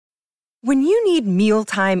When you need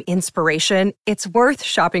mealtime inspiration, it's worth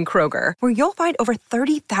shopping Kroger, where you'll find over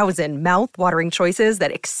 30,000 mouth-watering choices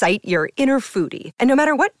that excite your inner foodie. And no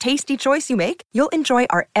matter what tasty choice you make, you'll enjoy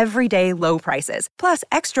our everyday low prices, plus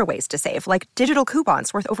extra ways to save, like digital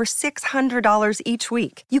coupons worth over $600 each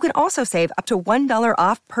week. You can also save up to $1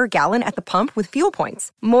 off per gallon at the pump with fuel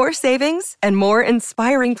points. More savings and more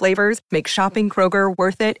inspiring flavors make shopping Kroger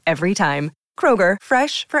worth it every time. Kroger,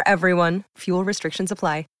 fresh for everyone. Fuel restrictions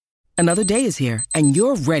apply. Another day is here, and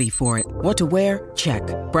you're ready for it. What to wear? Check.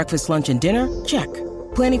 Breakfast, lunch, and dinner? Check.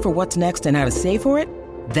 Planning for what's next and how to save for it?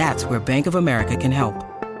 That's where Bank of America can help.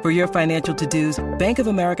 For your financial to-dos, Bank of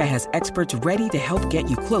America has experts ready to help get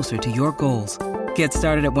you closer to your goals. Get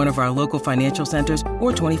started at one of our local financial centers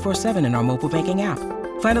or 24/7 in our mobile banking app.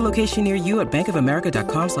 Find a location near you at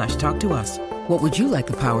bankofamerica.com/talktous. What would you like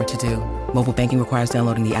the power to do? Mobile banking requires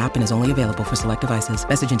downloading the app and is only available for select devices.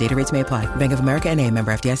 Message and data rates may apply. Bank of America N.A.,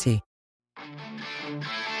 member FDIC.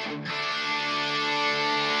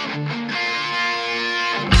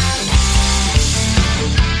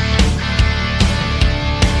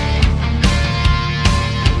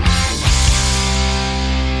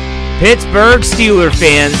 Pittsburgh Steelers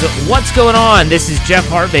fans, what's going on? This is Jeff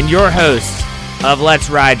Hartman, your host of Let's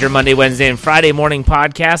Ride, your Monday, Wednesday, and Friday morning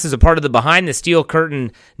podcast as a part of the Behind the Steel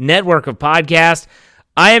Curtain network of podcasts.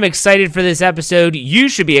 I am excited for this episode. You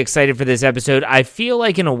should be excited for this episode. I feel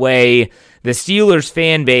like, in a way, the Steelers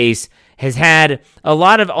fan base has had a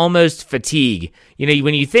lot of almost fatigue. You know,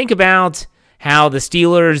 when you think about how the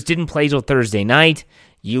Steelers didn't play till Thursday night,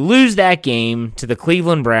 you lose that game to the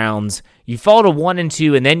Cleveland Browns, you fall to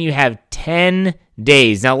 1-2, and then you have 10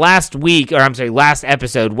 days. Now, last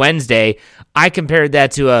episode, Wednesday, I compared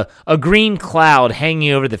that to a green cloud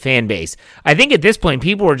hanging over the fan base. I think at this point,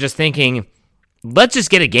 people were just thinking, let's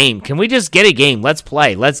just get a game. Can we just get a game? Let's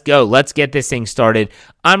play. Let's go. Let's get this thing started.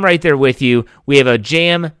 I'm right there with you. We have a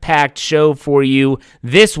jam-packed show for you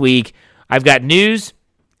this week. I've got news,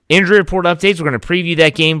 injury report updates. We're going to preview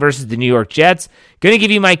that game versus the New York Jets. Going to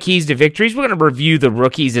give you my keys to victories. We're going to review the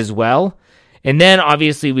rookies as well. And then,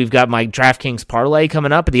 obviously, we've got my DraftKings parlay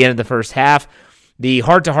coming up at the end of the first half. The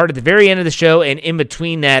heart-to-heart at the very end of the show. And in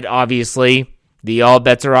between that, obviously, the All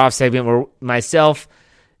Bets Are Off segment where myself,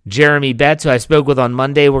 Jeremy Betts, who I spoke with on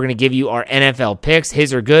Monday, we're going to give you our NFL picks.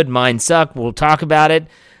 His are good. Mine suck. We'll talk about it.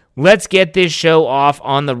 Let's get this show off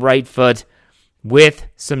on the right foot with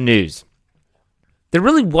some news. There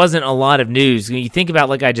really wasn't a lot of news. When you think about,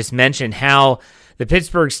 like I just mentioned, how the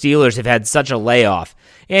Pittsburgh Steelers have had such a layoff.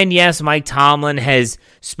 And yes, Mike Tomlin has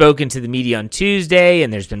spoken to the media on Tuesday,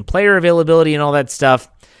 and there's been player availability and all that stuff.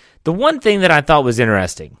 The one thing that I thought was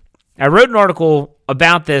interesting, I wrote an article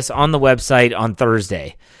about this on the website on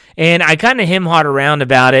Thursday, and I kind of hem-hawed around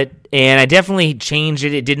about it, and I definitely changed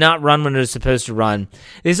it. It did not run when it was supposed to run.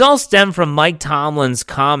 This all stemmed from Mike Tomlin's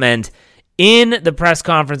comment in the press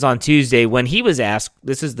conference on Tuesday when he was asked,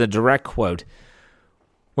 this is the direct quote,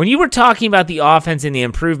 when you were talking about the offense and the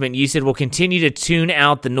improvement, you said, we'll continue to tune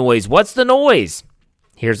out the noise. What's the noise?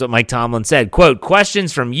 Here's what Mike Tomlin said, quote,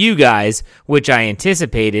 questions from you guys, which I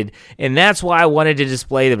anticipated, and that's why I wanted to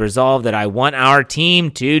display the resolve that I want our team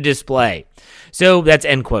to display. So that's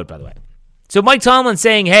end quote, by the way. So Mike Tomlin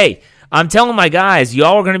saying, hey, I'm telling my guys,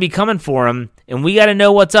 y'all are going to be coming for him, and we got to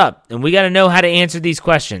know what's up, and we got to know how to answer these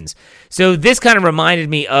questions. So this kind of reminded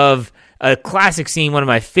me of a classic scene, one of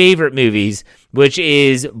my favorite movies, which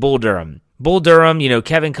is Bull Durham. Bull Durham, you know,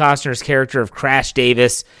 Kevin Costner's character of Crash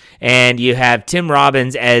Davis, and you have Tim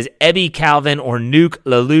Robbins as Ebby Calvin or Nuke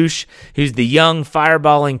LaLoosh, who's the young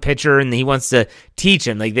fireballing pitcher, and he wants to teach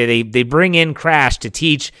him. Like they bring in Crash to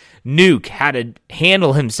teach Nuke how to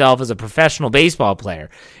handle himself as a professional baseball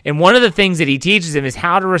player. And one of the things that he teaches him is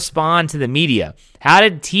how to respond to the media,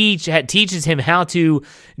 teaches him how to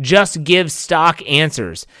just give stock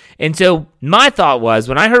answers. And so my thought was,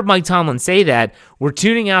 when I heard Mike Tomlin say that, we're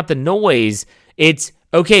tuning out the noise, it's,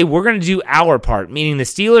 okay, we're going to do our part, meaning the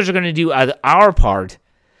Steelers are going to do our part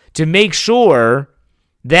to make sure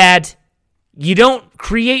that you don't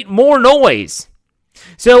create more noise.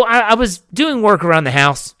 So I was doing work around the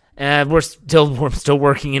house. We're still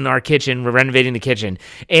working in our kitchen. We're renovating the kitchen.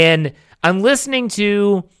 And I'm listening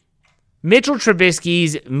to Mitchell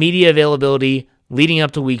Trubisky's media availability leading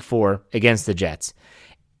up to week 4 against the Jets.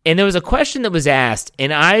 And there was a question that was asked,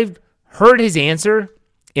 and I heard his answer,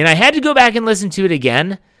 and I had to go back and listen to it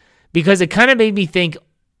again because it kind of made me think,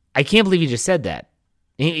 I can't believe he just said that.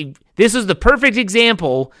 This is the perfect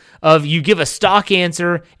example of you give a stock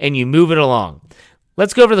answer and you move it along.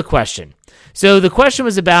 Let's go over the question. So the question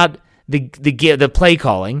was about the play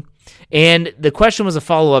calling, and the question was a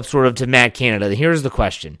follow-up sort of to Matt Canada. Here's the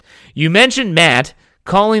question. You mentioned Matt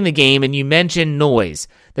calling the game, and you mentioned noise.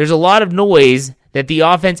 There's a lot of noise that the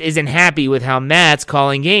offense isn't happy with how Matt's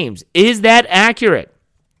calling games. Is that accurate?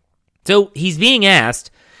 So he's being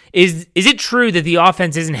asked, is it true that the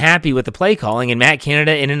offense isn't happy with the play calling and Matt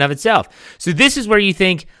Canada in and of itself? So this is where you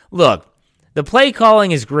think, look, the play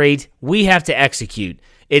calling is great. We have to execute.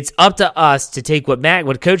 It's up to us to take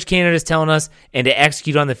what Coach Canada is telling us and to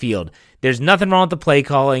execute on the field. There's nothing wrong with the play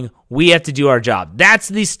calling. We have to do our job. That's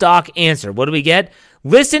the stock answer. What do we get?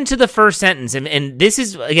 Listen to the first sentence. And this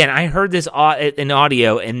is, again, I heard this in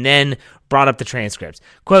audio and then brought up the transcripts.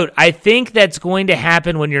 Quote, I think that's going to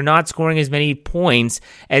happen when you're not scoring as many points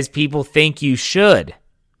as people think you should.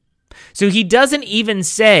 So he doesn't even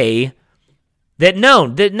say that, no,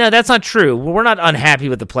 that's not true. We're not unhappy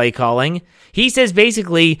with the play calling. He says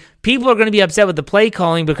basically people are going to be upset with the play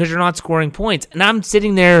calling because you're not scoring points. And I'm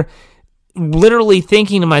sitting there literally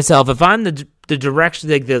thinking to myself, if I'm the direction,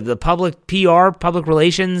 the public PR, public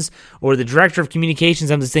relations, or the director of communications,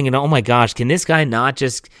 I'm just thinking, oh my gosh, can this guy not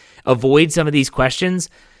just avoid some of these questions?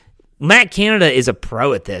 Matt Canada is a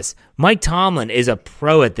pro at this. Mike Tomlin is a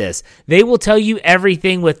pro at this. They will tell you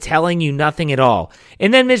everything with telling you nothing at all.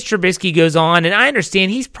 And then Mitch Trubisky goes on, and I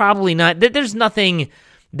understand he's probably not, there's nothing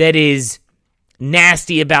that is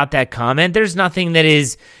nasty about that comment. There's nothing that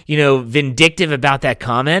is, vindictive about that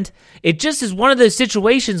comment. It just is one of those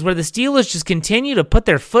situations where the Steelers just continue to put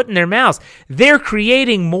their foot in their mouths. They're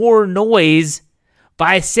creating more noise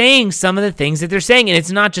by saying some of the things that they're saying. And it's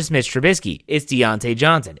not just Mitch Trubisky. It's Deontay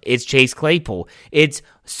Johnson. It's Chase Claypool. It's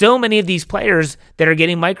so many of these players that are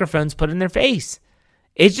getting microphones put in their face.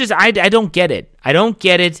 It's just, I don't get it. I don't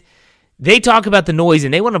get it. They talk about the noise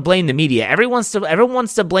and they want to blame the media. Everyone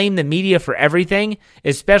wants to blame the media for everything,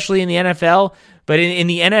 especially in the NFL. But in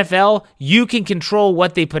the NFL, you can control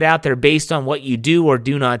what they put out there based on what you do or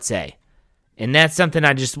do not say. And that's something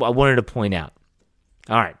I wanted to point out.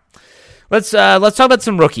 All right. Let's talk about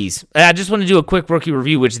some rookies. I just want to do a quick rookie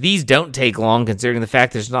review, which these don't take long considering the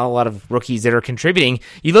fact there's not a lot of rookies that are contributing.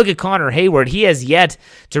 You look at Connor Hayward, he has yet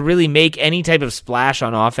to really make any type of splash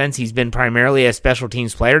on offense. He's been primarily a special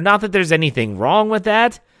teams player. Not that there's anything wrong with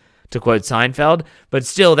that, to quote Seinfeld, but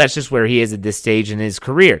still that's just where he is at this stage in his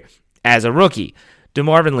career as a rookie.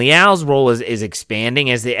 DeMarvin Leal's role is expanding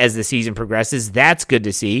as the season progresses. That's good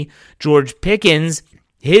to see. George Pickens,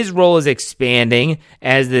 his role is expanding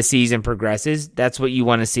as the season progresses. That's what you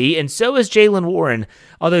want to see. And so is Jaylen Warren.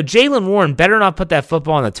 Although Jaylen Warren better not put that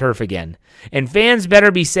football on the turf again. And fans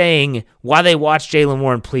better be saying, while they watch Jaylen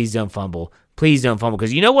Warren, please don't fumble. Please don't fumble.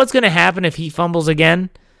 Because you know what's going to happen if he fumbles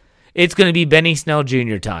again? It's going to be Benny Snell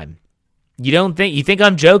Jr. time. You think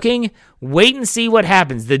I'm joking? Wait and see what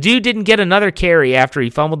happens. The dude didn't get another carry after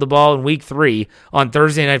he fumbled the ball in week 3 on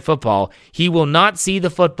Thursday Night Football. He will not see the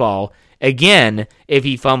football again if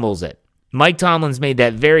he fumbles it. Mike Tomlin's made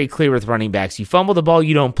that very clear with running backs. You fumble the ball,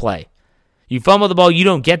 you don't play. You fumble the ball, you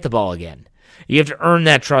don't get the ball again. You have to earn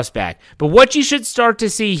that trust back. But what you should start to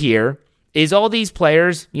see here is all these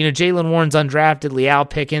players, Jaylen Warren's undrafted, Leal,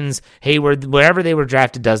 Pickens, Hayward, wherever they were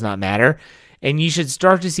drafted does not matter. And you should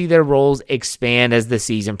start to see their roles expand as the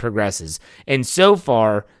season progresses. And so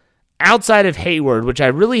far, outside of Hayward, which I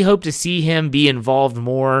really hope to see him be involved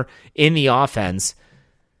more in the offense,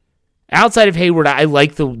 outside of Hayward, I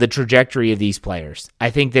like the trajectory of these players.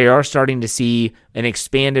 I think they are starting to see an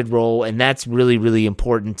expanded role, and that's really, really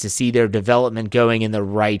important to see their development going in the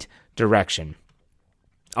right direction.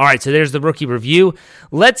 All right, so there's the rookie review.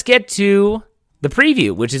 Let's get to the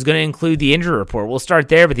preview, which is going to include the injury report. We'll start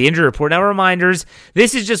there with the injury report. Now, reminders,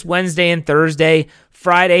 this is just Wednesday and Thursday.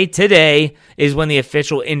 Friday, today, is when the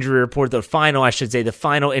official injury report, the final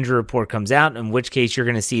injury report comes out, in which case you're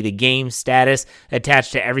going to see the game status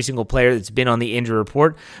attached to every single player that's been on the injury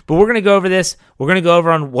report. But we're going to go over this. We're going to go over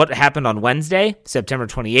on what happened on Wednesday, September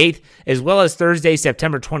 28th, as well as Thursday,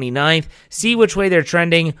 September 29th. See which way they're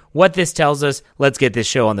trending, what this tells us. Let's get this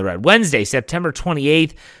show on the road. Wednesday, September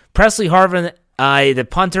 28th, Presley Harvin, the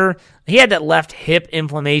punter, he had that left hip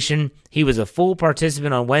inflammation. He was a full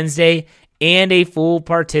participant on Wednesday and a full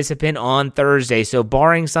participant on Thursday. So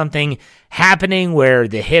barring something happening where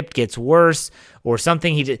the hip gets worse or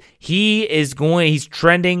something, he's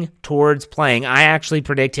trending towards playing. I actually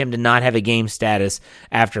predict him to not have a game status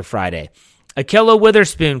after Friday. Ahkello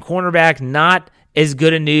Witherspoon, cornerback, not as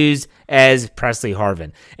good a news as Presley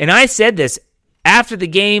Harvin. And I said this After the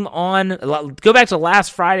game go back to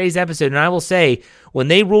last Friday's episode, and I will say, when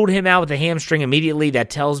they ruled him out with a hamstring immediately, that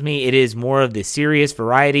tells me it is more of the serious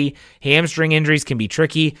variety. Hamstring injuries can be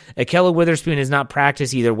tricky. Ahkello Witherspoon has not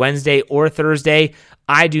practiced either Wednesday or Thursday.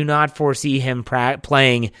 I do not foresee him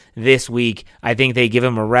playing this week. I think they give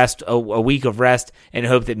him a week of rest, and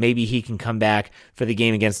hope that maybe he can come back for the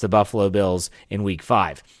game against the Buffalo Bills in Week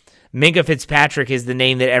 5. Minkah Fitzpatrick is the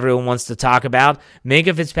name that everyone wants to talk about.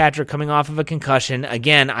 Minkah Fitzpatrick coming off of a concussion.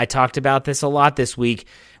 Again, I talked about this a lot this week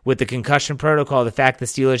with the concussion protocol, the fact the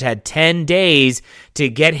Steelers had 10 days to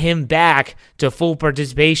get him back to full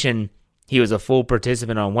participation. He was a full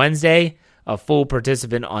participant on Wednesday, a full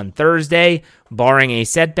participant on Thursday. Barring a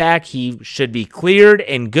setback, he should be cleared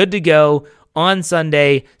and good to go on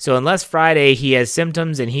Sunday. So unless Friday he has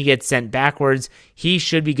symptoms and he gets sent backwards, he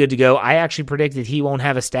should be good to go. I actually predicted he won't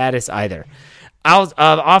have a status either.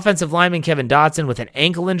 Offensive lineman Kevin Dotson with an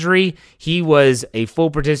ankle injury. He was a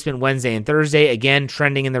full participant Wednesday and Thursday. Again,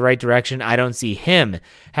 trending in the right direction. I don't see him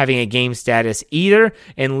having a game status either.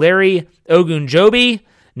 And Larry Ogunjobi,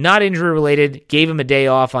 not injury related, gave him a day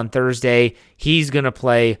off on Thursday. He's going to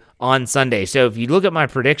play on Sunday. So if you look at my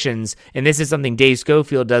predictions, and this is something Dave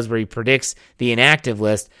Schofield does where he predicts the inactive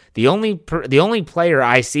list, the only player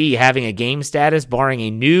I see having a game status, barring a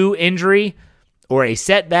new injury or a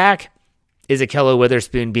setback, is Ahkello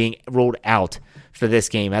Witherspoon being ruled out for this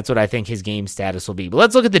game. That's what I think his game status will be. But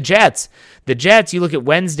let's look at the Jets. The Jets, you look at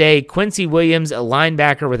Wednesday, Quincy Williams, a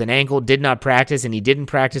linebacker with an ankle, did not practice, and he didn't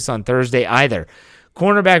practice on Thursday either.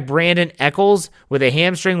 Cornerback Brandon Echols with a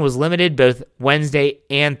hamstring was limited both Wednesday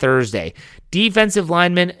and Thursday. Defensive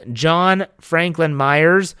lineman John Franklin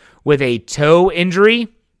Myers with a toe injury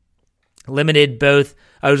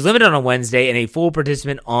was limited on a Wednesday and a full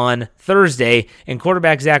participant on Thursday. And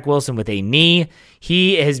quarterback Zach Wilson with a knee.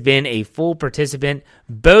 He has been a full participant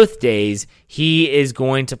both days. He is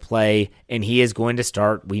going to play and he is going to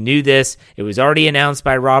start. We knew this. It was already announced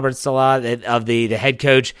by Robert Saleh, of the head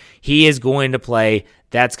coach. He is going to play.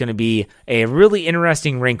 That's going to be a really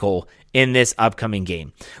interesting wrinkle in this upcoming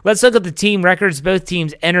game. Let's look at the team records. Both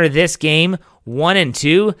teams enter this game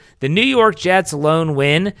 1-2. The New York Jets' lone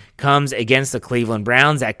win comes against the Cleveland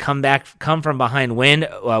Browns. That come from behind win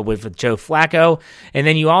with Joe Flacco. And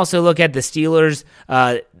then you also look at the Steelers.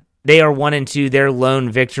 They are 1-2. Their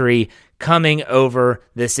lone victory coming over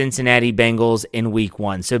the Cincinnati Bengals in Week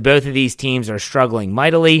 1. So both of these teams are struggling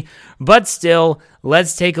mightily, but still,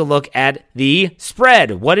 let's take a look at the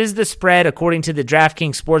spread. What is the spread according to the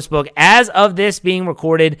DraftKings Sportsbook? As of this being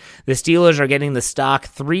recorded, the Steelers are getting the stock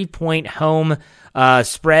 3-point home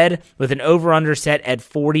spread with an over-under set at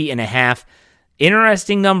 40.5.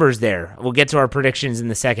 Interesting numbers there. We'll get to our predictions in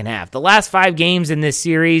the second half. The last 5 games in this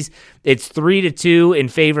series, it's 3-2 in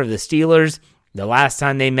favor of the Steelers. The last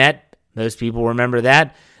time they met, most people remember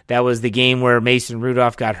that. That was the game where Mason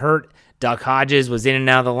Rudolph got hurt. Duck Hodges was in and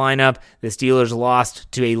out of the lineup. The Steelers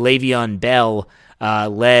lost to a Le'Veon Bell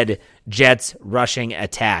led Jets rushing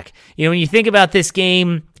attack. You know, when you think about this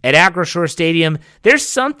game at Acrisure Stadium, there's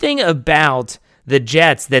something about the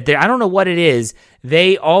Jets that I don't know what it is.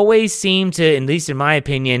 They always seem to, at least in my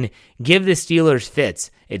opinion, give the Steelers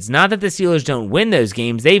fits. It's not that the Steelers don't win those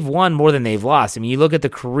games. They've won more than they've lost. I mean, you look at the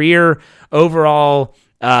career overall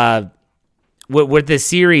what this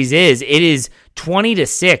series is, it is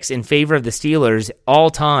 20-6 in favor of the Steelers all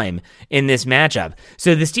time in this matchup.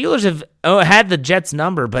 So the Steelers have had the Jets'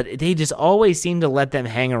 number, but they just always seem to let them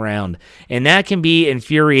hang around, and that can be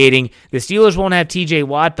infuriating. The Steelers won't have TJ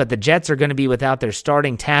Watt, but the Jets are going to be without their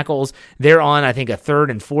starting tackles. They're on, I think, a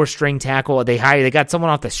 3rd and 4th string tackle. They got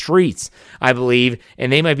someone off the streets, I believe, and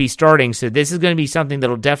they might be starting. So this is going to be something that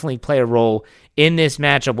will definitely play a role in this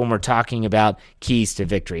matchup when we're talking about keys to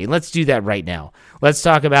victory. And let's do that right now. Let's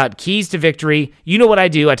talk about keys to victory. You know what I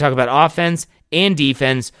do. I talk about offense and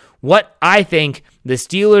defense. What I think the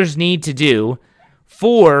Steelers need to do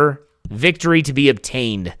for victory to be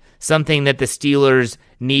obtained. Something that the Steelers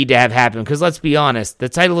need to have happen. Because let's be honest, the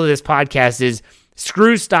title of this podcast is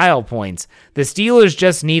Screw Style Points. The Steelers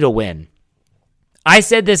just need a win. I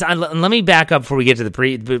said this, let me back up before we get to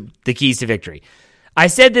the keys to victory. I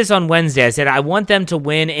said this on Wednesday. I said I want them to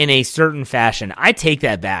win in a certain fashion. I take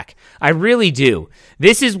that back. I really do.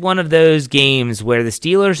 This is one of those games where the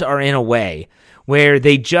Steelers are in a way where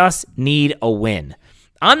they just need a win.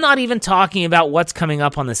 I'm not even talking about what's coming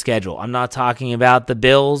up on the schedule. I'm not talking about the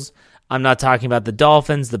Bills. I'm not talking about the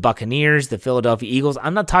Dolphins, the Buccaneers, the Philadelphia Eagles.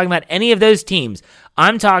 I'm not talking about any of those teams.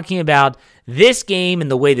 I'm talking about this game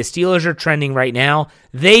and the way the Steelers are trending right now.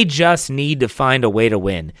 They just need to find a way to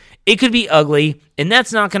win. It could be ugly, and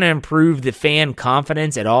that's not going to improve the fan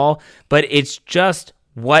confidence at all, but it's just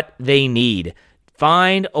what they need.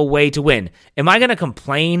 Find a way to win. Am I going to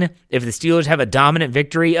complain if the Steelers have a dominant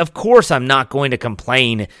victory? Of course I'm not going to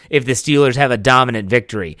complain if the Steelers have a dominant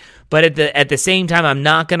victory. But at the same time, I'm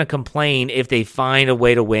not going to complain if they find a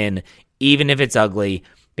way to win, even if it's ugly,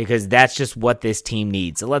 because that's just what this team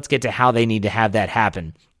needs. So let's get to how they need to have that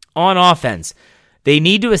happen. On offense, they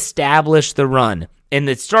need to establish the run, and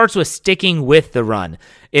it starts with sticking with the run.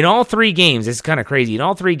 In all 3 games, this is kind of crazy, in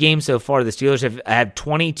all 3 games so far, the Steelers have had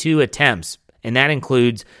 22 attempts, and that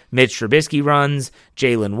includes Mitch Trubisky runs,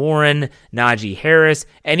 Jaylen Warren, Najee Harris,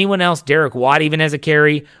 anyone else, Derek Watt even has a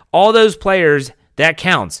carry. All those players, that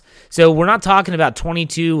counts. So we're not talking about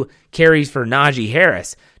 22 carries for Najee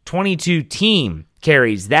Harris. 22 team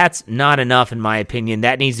carries, that's not enough in my opinion.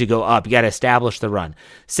 That needs to go up. You got to establish the run.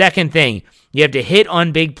 Second thing, you have to hit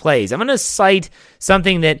on big plays. I'm going to cite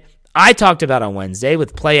something that I talked about on Wednesday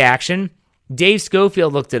with play action. Dave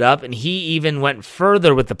Schofield looked it up, and he even went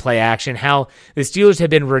further with the play action, how the Steelers have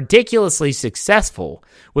been ridiculously successful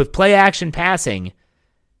with play action passing,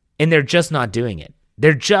 and they're just not doing it.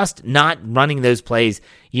 They're just not running those plays.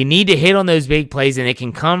 You need to hit on those big plays, and it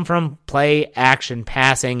can come from play action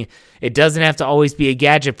passing. It doesn't have to always be a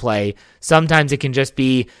gadget play. Sometimes it can just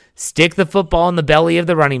be stick the football in the belly of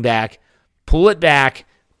the running back, pull it back,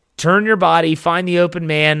 turn your body, find the open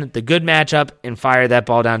man, the good matchup, and fire that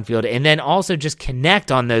ball downfield. And then also just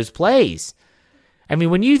connect on those plays. I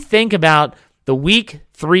mean, when you think about the Week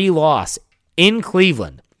 3 loss in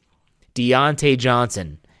Cleveland, Deontay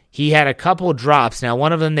Johnson, he had a couple drops. Now,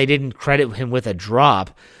 one of them, they didn't credit him with a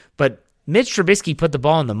drop, but Mitch Trubisky put the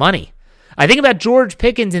ball in the money. I think about George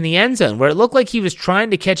Pickens in the end zone, where it looked like he was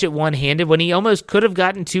trying to catch it one-handed when he almost could have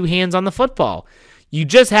gotten 2 hands on the football. You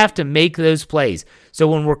just have to make those plays. So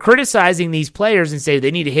when we're criticizing these players and say they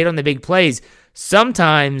need to hit on the big plays,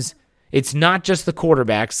 sometimes it's not just the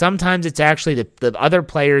quarterback. Sometimes it's actually the other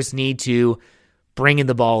players need to bring in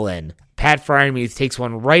the ball in. Pat Freiermuth takes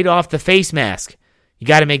one right off the face mask. You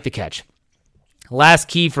got to make the catch. Last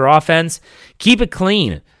key for offense, keep it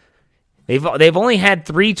clean. They've only had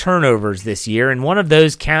 3 turnovers this year, and one of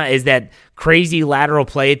those is that crazy lateral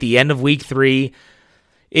play at the end of Week 3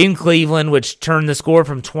 in Cleveland, which turned the score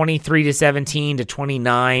from 23-17 to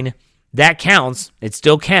 29. That counts. It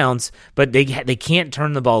still counts, but they can't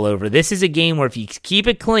turn the ball over. This is a game where if you keep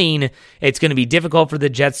it clean, it's going to be difficult for the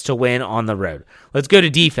Jets to win on the road. Let's go to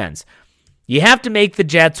defense. You have to make the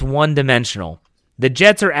Jets one-dimensional. The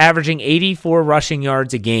Jets are averaging 84 rushing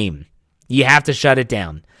yards a game. You have to shut it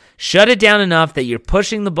down. Shut it down enough that you're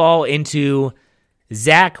pushing the ball into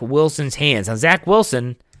Zach Wilson's hands. Now, Zach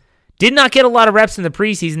Wilson did not get a lot of reps in the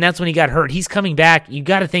preseason. That's when he got hurt. He's coming back. You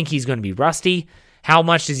got to think he's going to be rusty. How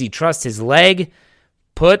much does he trust his leg?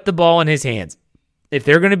 Put the ball in his hands. If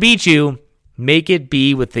they're going to beat you, make it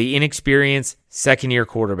be with the inexperienced second-year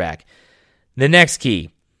quarterback. The next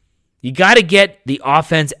key, you got to get the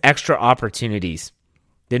offense extra opportunities.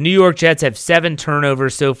 The New York Jets have 7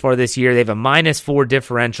 turnovers so far this year. They have a -4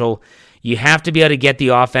 differential. You have to be able to get the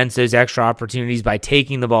offense those extra opportunities by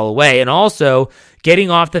taking the ball away and also getting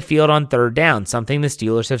off the field on 3rd down, something the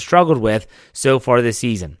Steelers have struggled with so far this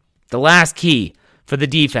season. The last key for the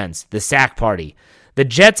defense, the sack party. The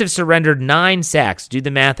Jets have surrendered 9 sacks. Do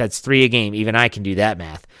the math, that's 3 a game. Even I can do that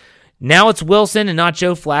math. Now it's Wilson and not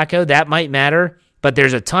Joe Flacco. That might matter. But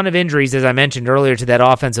there's a ton of injuries, as I mentioned earlier, to that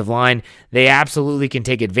offensive line. They absolutely can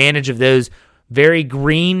take advantage of those very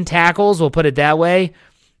green tackles, we'll put it that way.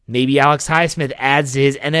 Maybe Alex Highsmith adds to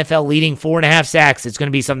his NFL leading 4.5 sacks. It's going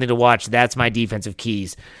to be something to watch. That's my defensive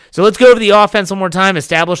keys. So let's go over the offense one more time.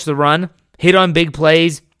 Establish the run. Hit on big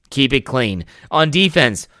plays. Keep it clean. On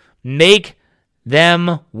defense, make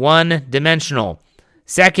them one-dimensional.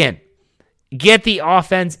 Second, get the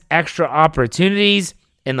offense extra opportunities.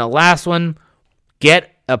 And the last one,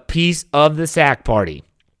 get a piece of the sack party.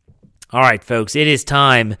 All right, folks, it is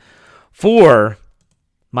time for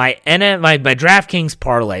my DraftKings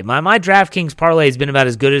parlay. My DraftKings parlay has been about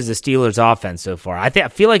as good as the Steelers' offense so far. I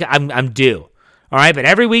feel like I'm due. All right, but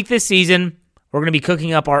every week this season, we're going to be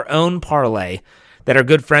cooking up our own parlay that our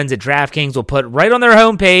good friends at DraftKings will put right on their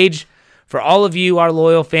homepage for all of you, our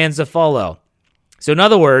loyal fans, to follow. So in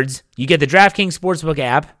other words, you get the DraftKings Sportsbook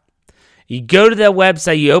app. You go to the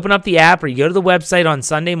website, you open up the app, or you go to the website on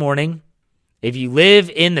Sunday morning. If you live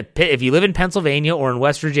in Pennsylvania or in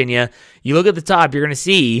West Virginia, you look at the top, you're going to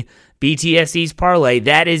see BTSC's parlay.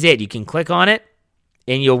 That is it. You can click on it,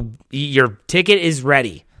 and your ticket is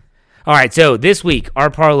ready. All right, so this week, our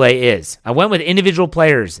parlay is, I went with individual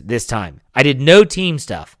players this time. I did no team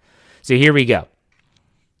stuff. So here we go.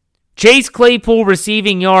 Chase Claypool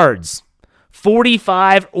receiving yards,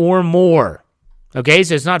 45 or more. Okay,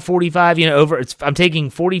 so it's not 45, over. I'm taking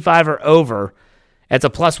 45 or over That's a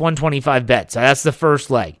plus 125 bet. So that's the first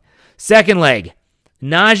leg. Second leg,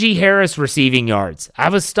 Najee Harris receiving yards. I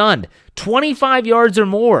was stunned. 25 yards or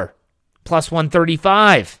more, plus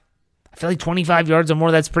 135. I feel like 25 yards or more,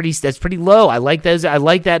 that's pretty low. I like those. I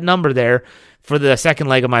like that number there for the second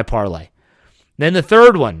leg of my parlay. Then the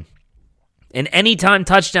third one, an anytime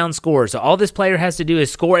touchdown score. So all this player has to do is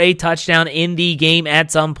score a touchdown in the game at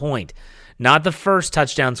some point. Not the first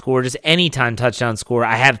touchdown score, just anytime touchdown score.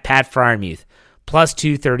 I have Pat Freiermuth, plus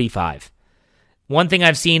 235. One thing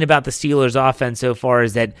I've seen about the Steelers offense so far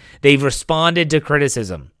is that they've responded to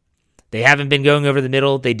criticism. They haven't been going over the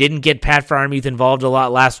middle. They didn't get Pat Freiermuth involved a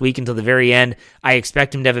lot last week until the very end. I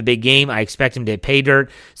expect him to have a big game. I expect him to pay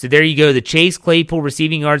dirt. So there you go. The Chase Claypool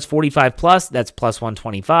receiving yards 45 plus, that's plus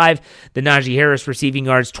 125. The Najee Harris receiving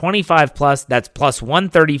yards 25 plus, that's plus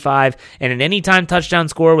 135. And an anytime touchdown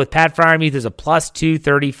score with Pat Freiermuth is a plus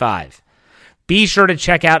 235. Be sure to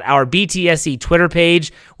check out our BTSC Twitter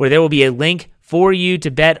page where there will be a link for you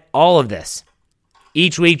to bet all of this.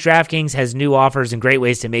 Each week, DraftKings has new offers and great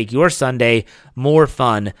ways to make your Sunday more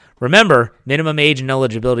fun. Remember, minimum age and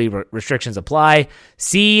eligibility restrictions apply.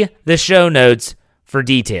 See the show notes for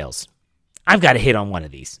details. I've got to hit on one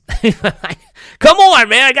of these. Come on,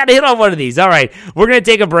 man. I got to hit on one of these. All right, we're going to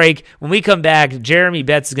take a break. When we come back, Jeremy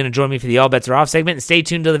Betts is going to join me for the All Bets Are Off segment. And stay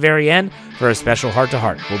tuned to the very end for a special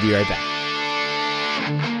heart-to-heart. We'll be right back.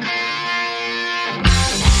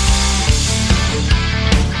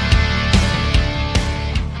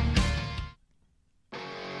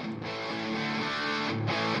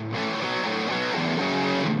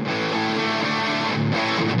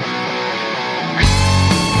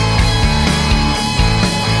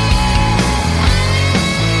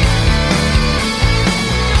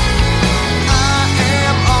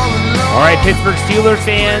 All right, Pittsburgh Steelers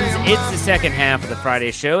fans, it's the second half of the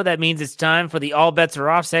Friday show. That means it's time for the All Bets Are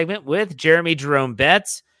Off segment with Jeremy Jerome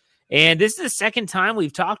Betts. And this is the second time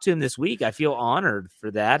we've talked to him this week. I feel honored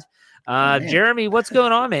for that. Jeremy, what's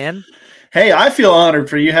going on, man? Hey, I feel honored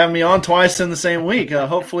for you having me on twice in the same week.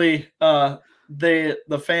 Hopefully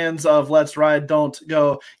the fans of Let's Ride don't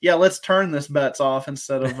go, yeah, let's turn this bets off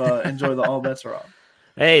instead of enjoy the All Bets Are Off.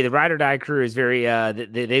 Hey, the Ride or Die crew is very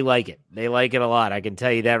they like it. They like it a lot. I can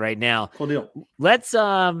tell you that right now. Cool deal. Let's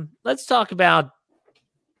talk about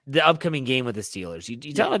the upcoming game with the Steelers.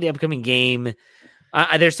 You talk about the upcoming game.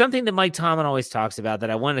 There's something that Mike Tomlin always talks about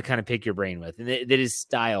that I wanted to kind of pick your brain with, and that is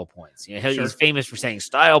style points. You know, Sure. He's famous for saying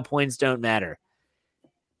style points don't matter.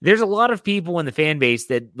 There's a lot of people in the fan base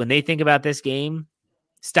that when they think about this game,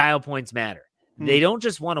 style points matter. They don't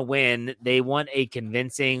just want to win. They want a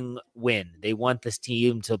convincing win. They want this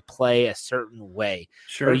team to play a certain way.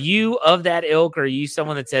 Sure. Are you of that ilk, or are you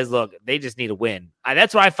someone that says, look, they just need a win?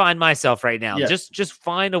 That's where I find myself right now. Yeah. Just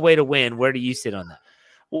find a way to win. Where do you sit on that?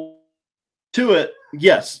 Well, to it,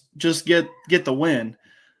 yes, just get the win.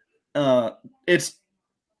 It's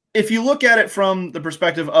if you look at it from the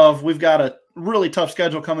perspective of we've got a really tough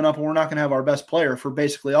schedule coming up and we're not going to have our best player for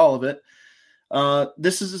basically all of it.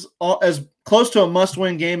 This is as close to a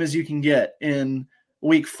must-win game as you can get in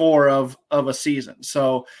week 4 of a season.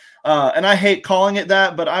 So, and I hate calling it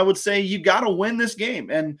that, but I would say you got to win this game.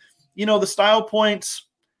 And, you know, the style points,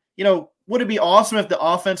 you know, would it be awesome if the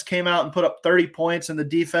offense came out and put up 30 points and the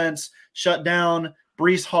defense shut down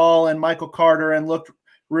Breece Hall and Michael Carter and looked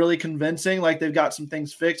really convincing, like they've got some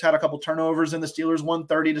things fixed, had a couple turnovers and the Steelers won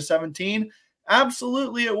 30-17?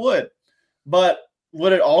 Absolutely it would. But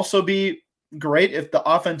would it also be great if the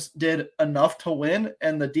offense did enough to win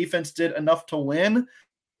and the defense did enough to win?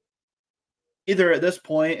 Either at this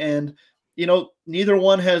point, and you know, neither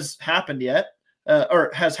one has happened yet,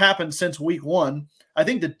 or has happened since week 1. I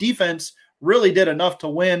think the defense really did enough to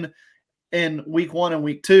win in week 1 and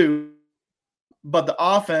week 2, but the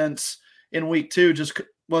offense in week 2 just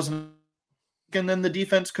wasn't. And then the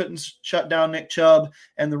defense couldn't shut down Nick Chubb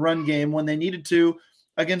and the run game when they needed to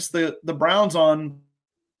against the Browns on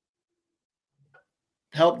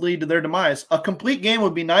helped lead to their demise. A complete game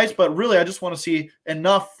would be nice, but really I just want to see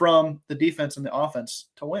enough from the defense and the offense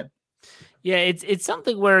to win. Yeah, it's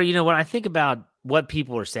something where, you know, when I think about what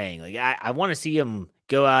people are saying, like I want to see them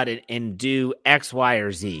go out and do X, Y,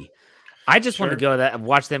 or Z. I just want to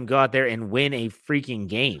watch them go out there and win a freaking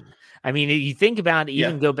game. I mean, you think about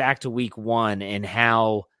even go back to week 1 and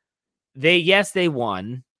how they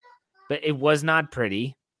won, but it was not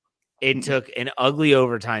pretty. It took an ugly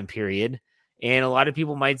overtime period. And a lot of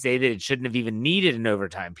people might say that it shouldn't have even needed an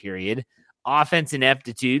overtime period. Offense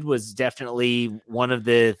ineptitude was definitely one of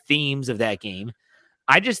the themes of that game.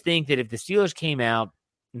 I just think that if the Steelers came out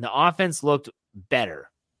and the offense looked better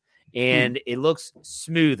and it looks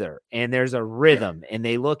smoother, and there's a rhythm, and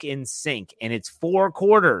they look in sync, and it's 4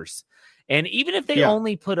 quarters. And even if they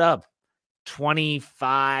only put up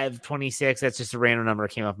 25, 26, that's just a random number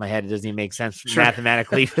that came off my head. It doesn't even make sense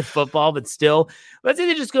mathematically with football, but still, let's say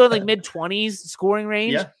they just go like mid-20s scoring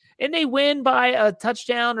range, and they win by a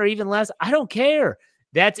touchdown or even less. I don't care.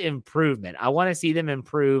 That's improvement. I want to see them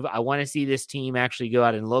improve. I want to see this team actually go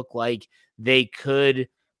out and look like they could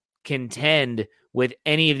contend with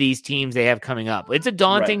any of these teams they have coming up. It's a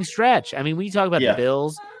daunting stretch. I mean, we talk about the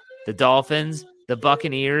Bills, the Dolphins, the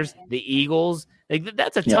Buccaneers, the Eagles. Like,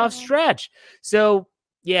 that's a tough stretch. So,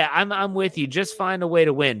 yeah, I'm with you. Just find a way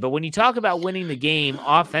to win. But when you talk about winning the game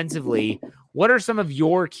offensively, what are some of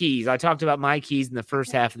your keys? I talked about my keys in the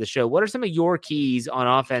first half of the show. What are some of your keys on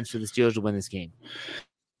offense for the Steelers to win this game?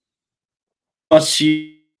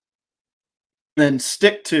 Then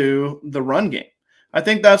stick to the run game. I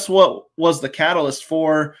think that's what was the catalyst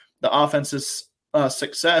for the offense's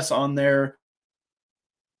success on their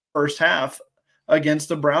first half against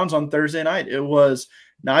the Browns on Thursday night. It was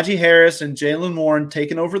Najee Harris and Jaylen Warren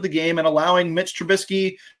taking over the game and allowing Mitch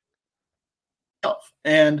Trubisky.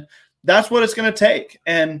 And that's what it's going to take.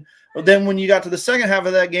 And then when you got to the second half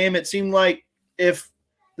of that game, it seemed like if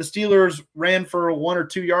the Steelers ran for 1 or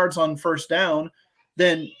 2 yards on first down,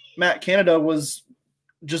 then Matt Canada was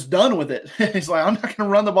just done with it. He's like, I'm not going to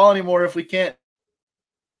run the ball anymore if we can't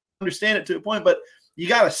understand it to a point, but you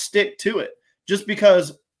got to stick to it. Just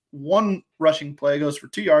because one rushing play goes for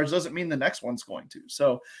 2 yards doesn't mean the next one's going to.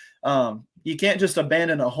 So you can't just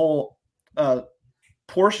abandon a whole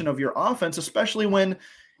portion of your offense, especially when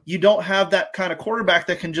you don't have that kind of quarterback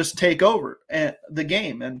that can just take over the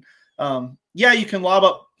game. And you can lob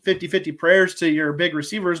up 50-50 prayers to your big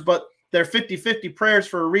receivers, but they're 50-50 prayers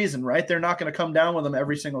for a reason, right? They're not going to come down with them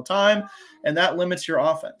every single time, and that limits your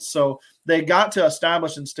offense. So they got to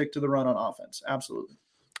establish and stick to the run on offense. Absolutely.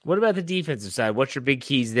 What about the defensive side? What's your big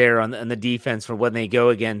keys there on the defense for when they go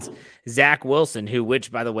against Zach Wilson,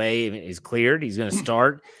 which, by the way, is cleared? He's going to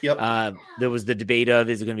start. There was the debate of,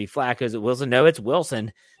 is it going to be Flacco? Is it Wilson? No, it's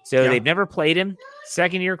Wilson. So they've never played him.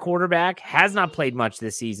 Second-year quarterback, has not played much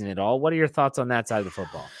this season at all. What are your thoughts on that side of the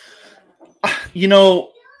football? You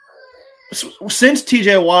know, since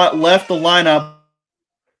TJ Watt left the lineup,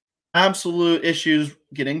 absolute issues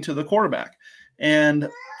getting to the quarterback. And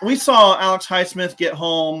we saw Alex Highsmith get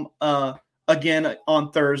home again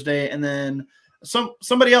on Thursday, and then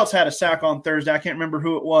somebody else had a sack on Thursday. I can't remember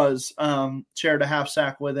who it was. Shared a half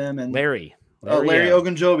sack with him, and Larry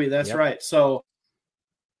Ogunjobi. That's right. So,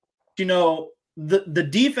 you know, the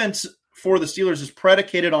defense for the Steelers is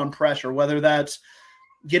predicated on pressure, whether that's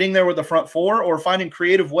getting there with the front four or finding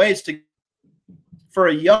creative ways for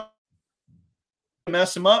a young to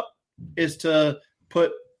mess him up is to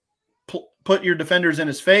put your defenders in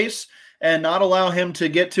his face and not allow him to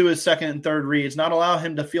get to his second and third reads, not allow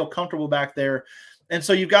him to feel comfortable back there. And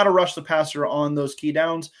so you've got to rush the passer on those key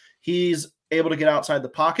downs. He's able to get outside the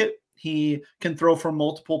pocket. He can throw from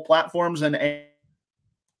multiple platforms and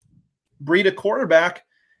breed a quarterback.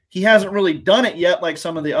 He hasn't really done it yet like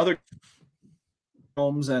some of the other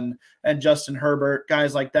Holmes and Justin Herbert,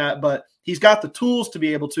 guys like that, but he's got the tools to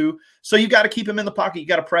be able to. So you got to keep him in the pocket. You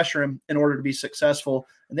got to pressure him in order to be successful.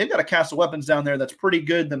 And they've got a cast of weapons down there that's pretty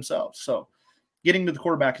good themselves. So getting to the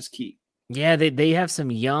quarterback is key. Yeah, they have some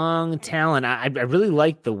young talent. I really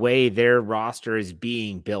like the way their roster is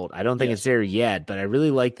being built. I don't think it's there yet, but I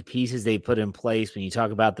really like the pieces they put in place. When you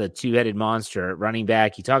talk about the two-headed monster at running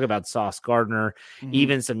back, you talk about Sauce Gardner,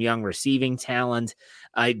 even some young receiving talent.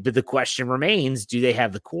 But the question remains, do they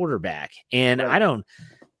have the quarterback? And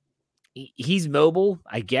he's mobile,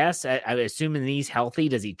 I guess. I assume the knee's healthy.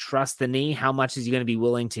 Does he trust the knee? How much is he going to be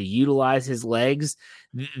willing to utilize his legs?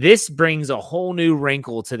 This brings a whole new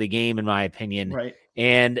wrinkle to the game, in my opinion. Right.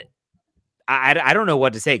 And I don't know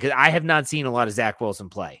what to say because I have not seen a lot of Zach Wilson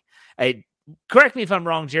play. Correct me if I'm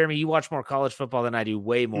wrong, Jeremy. You watch more college football than I do,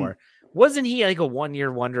 way more. Wasn't he like a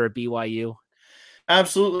one-year wonder at BYU?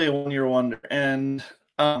 Absolutely a one-year wonder. And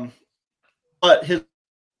but his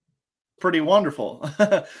pretty wonderful.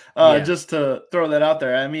 Just to throw that out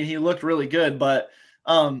there. I mean, he looked really good, but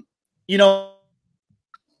you know,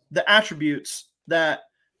 the attributes that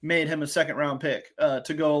made him a second round pick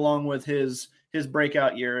to go along with his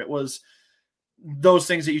breakout year, it was those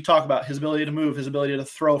things that you talk about, his ability to move, his ability to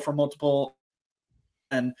throw for multiple,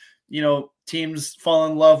 and you know, teams fall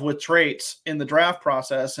in love with traits in the draft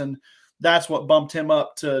process, and that's what bumped him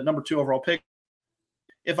up to number 2 overall pick.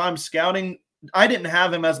 If I'm scouting, I didn't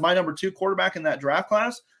have him as my number 2 quarterback in that draft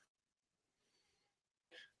class.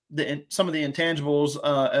 some of the intangibles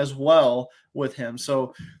as well with him.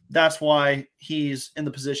 So that's why he's in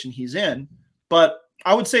the position he's in. But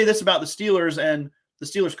I would say this about the Steelers and the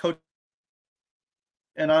Steelers coach,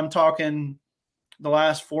 and I'm talking the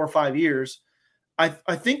last 4 or 5 years. I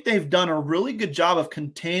think they've done a really good job of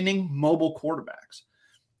containing mobile quarterbacks.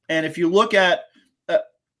 And if you look at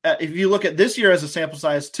this year as a sample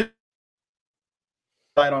size, too,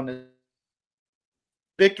 right on the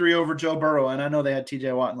victory over Joe Burrow, and I know they had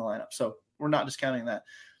TJ Watt in the lineup, so we're not discounting that.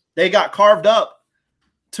 They got carved up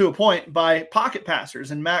to a point by pocket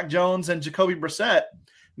passers and Mac Jones and Jacoby Brissett.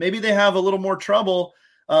 Maybe they have a little more trouble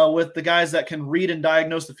with the guys that can read and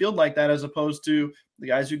diagnose the field like that, as opposed to the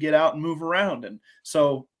guys who get out and move around. And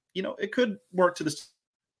so, it could work to the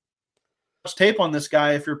tape on this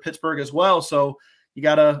guy if you're Pittsburgh as well. So you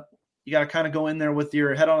gotta kind of go in there with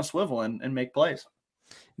your head on a swivel and make plays.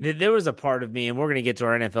 There was a part of me, and we're going to get to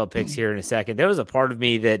our NFL picks here in a second. There was a part of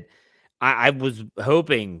me that I was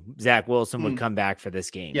hoping Zach Wilson would come back for this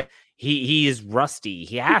game. Yeah. He is rusty.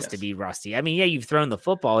 He has to be rusty. I mean, yeah, you've thrown the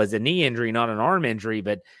football as a knee injury, not an arm injury,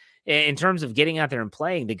 but in terms of getting out there and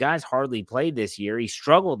playing, the guy's hardly played this year. He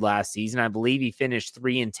struggled last season. I believe he finished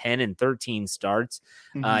 3-10 in 13 starts.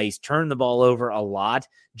 He's turned the ball over a lot.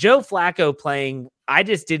 Joe Flacco playing, I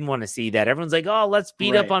just didn't want to see that. Everyone's like, oh, let's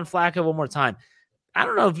beat up on Flacco one more time. I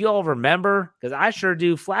don't know if you all remember, because I sure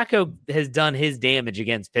do. Flacco has done his damage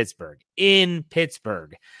against Pittsburgh in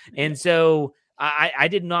Pittsburgh. And so I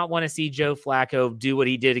did not want to see Joe Flacco do what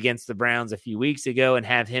he did against the Browns a few weeks ago and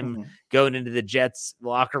have him going into the Jets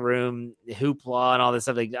locker room, hoopla and all this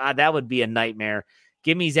stuff. Like that would be a nightmare.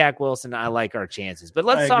 Give me Zach Wilson. I like our chances. But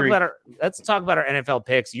let's talk about our NFL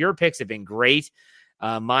picks. Your picks have been great.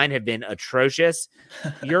 Mine have been atrocious.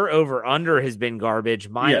 Your over-under has been garbage.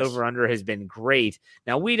 Mine over-under has been great.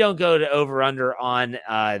 Now, we don't go to over-under on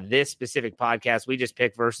this specific podcast. We just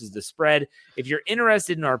pick versus the spread. If you're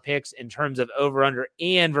interested in our picks in terms of over-under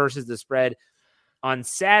and versus the spread, on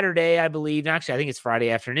Saturday, I believe, actually, I think it's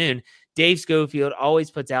Friday afternoon, Dave Schofield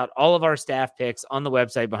always puts out all of our staff picks on the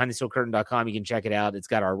website, behindthesteelcurtain.com. You can check it out. It's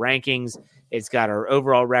got our rankings. It's got our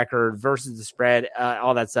overall record versus the spread,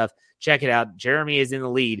 all that stuff. Check it out. Jeremy is in the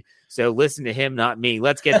lead, so listen to him, not me.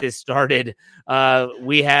 Let's get this started.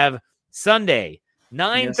 We have Sunday,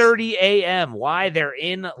 9:30 a.m. Why? They're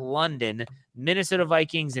in London. Minnesota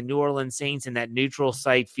Vikings and New Orleans Saints in that neutral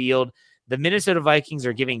site field. The Minnesota Vikings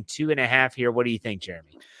are giving 2.5 here. What do you think,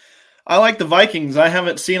 Jeremy? I like the Vikings. I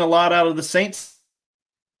haven't seen a lot out of the Saints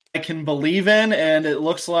I can believe in, and it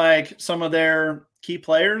looks like some of their key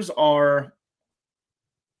players are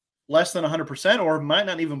less than 100% or might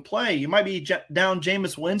not even play. You might be down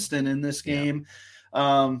Jameis Winston in this game.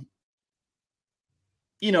 Jameis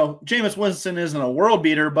Winston isn't a world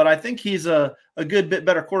beater, but I think he's a good bit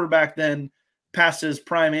better quarterback than past his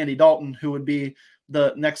prime Andy Dalton, who would be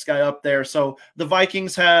the next guy up there. So the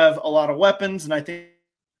Vikings have a lot of weapons, and I think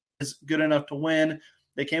is good enough to win.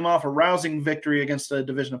 They came off a rousing victory against a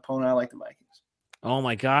division opponent. I like the Vikings. Oh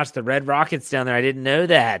my gosh, the Red Rockets down there. I didn't know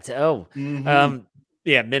that.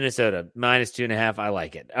 Yeah, Minnesota -2.5. I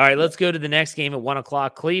like it. All right, let's go to the next game at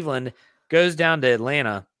 1:00. Cleveland goes down to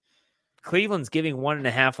Atlanta. Cleveland's giving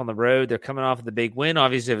 1.5 on the road. They're coming off of the big win,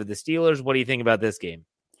 obviously, with the Steelers. What do you think about this game?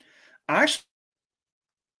 Actually,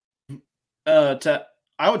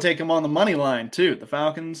 I would take them on the money line too. The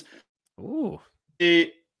Falcons. Ooh,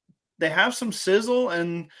 they have some sizzle,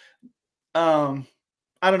 and I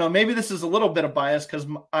don't know. Maybe this is a little bit of bias because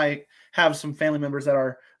I have some family members that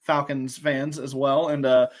are Falcons fans as well, and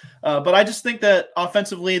but I just think that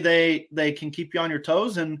offensively they can keep you on your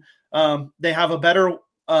toes, and they have a better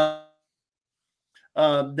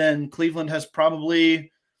than Cleveland has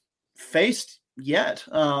probably faced yet.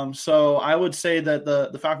 So I would say that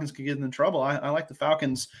the Falcons could get in trouble. I like the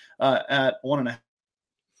Falcons at 1.5.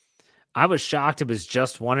 I was shocked it was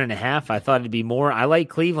just 1.5. I thought it'd be more. I like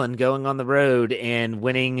Cleveland going on the road and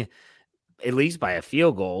winning at least by a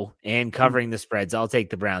field goal and covering the spreads. I'll take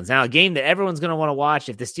the Browns. Now, a game that everyone's going to want to watch.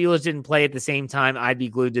 If the Steelers didn't play at the same time, I'd be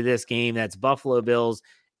glued to this game. That's Buffalo Bills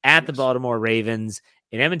at the Baltimore Ravens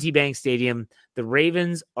in M&T Bank Stadium. The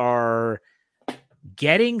Ravens are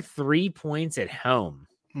getting 3 points at home.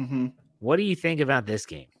 What do you think about this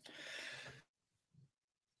game?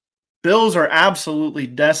 Bills are absolutely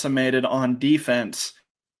decimated on defense.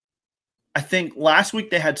 I think last week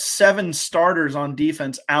they had 7 starters on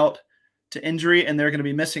defense out to injury, and they're going to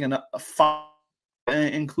be missing a 5,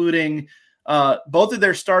 including both of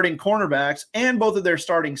their starting cornerbacks and both of their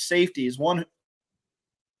starting safeties.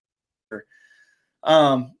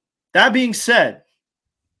 That being said,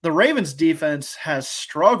 the Ravens defense has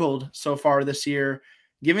struggled so far this year,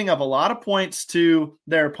 giving up a lot of points to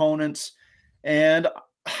their opponents. And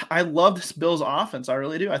I love this Bills offense. I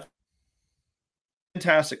really do. I think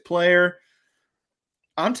fantastic player.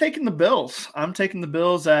 I'm taking the Bills. I'm taking the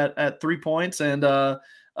Bills at 3 points, and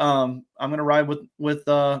I'm going to ride with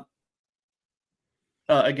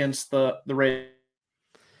against the Ravens.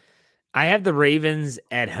 I have the Ravens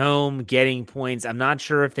at home getting points. I'm not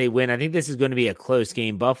sure if they win. I think this is going to be a close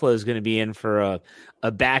game. Buffalo is going to be in for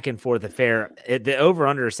a back and forth affair. The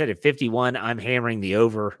over-under is set at 51. I'm hammering the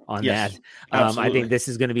over on that. I think this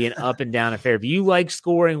is going to be an up and down affair. If you like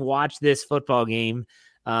scoring, watch this football game,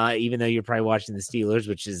 even though you're probably watching the Steelers,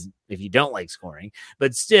 which is if you don't like scoring.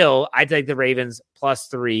 But still, I take the Ravens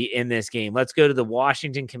 +3 in this game. Let's go to the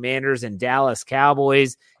Washington Commanders and Dallas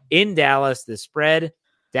Cowboys. In Dallas, the spread,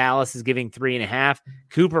 Dallas is giving 3.5.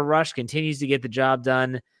 Cooper Rush continues to get the job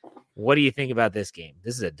done. What do you think about this game?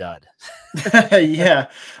 This is a dud. Yeah,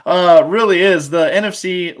 really is. The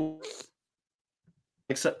NFC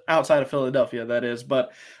outside of Philadelphia, that is.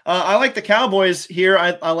 But I like the Cowboys here.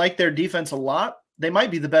 I like their defense a lot. They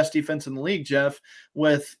might be the best defense in the league, Jeff,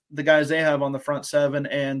 with the guys they have on the front seven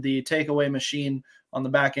and the takeaway machine on the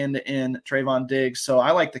back end in Trayvon Diggs. So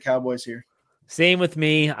I like the Cowboys here. Same with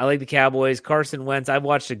me. I like the Cowboys. Carson Wentz, I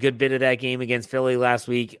watched a good bit of that game against Philly last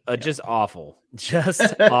week. Just awful.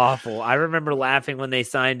 Just awful. I remember laughing when they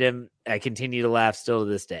signed him. I continue to laugh still to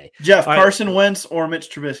this day. Jeff, Carson Wentz or Mitch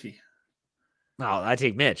Trubisky? Oh, I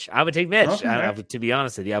take Mitch. I would take Mitch. Okay. To be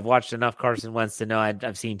honest with you, I've watched enough Carson Wentz to know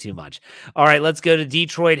I've seen too much. All right, let's go to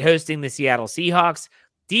Detroit hosting the Seattle Seahawks.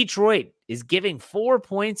 Detroit is giving 4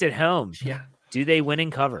 points at home. Yeah. Do they win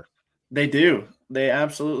and cover? They do. They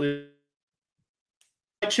absolutely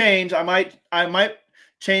change. I might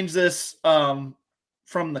change this from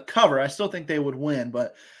the cover. I still think they would win,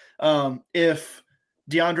 but if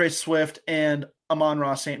DeAndre Swift and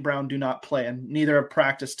Amon-Ra St. Brown do not play, and neither have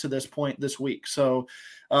practiced to this point this week. So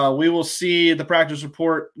we will see the practice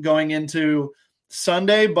report going into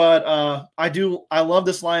Sunday, but I love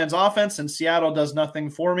this Lions offense, and Seattle does nothing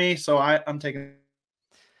for me. So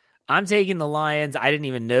I'm taking the Lions. I didn't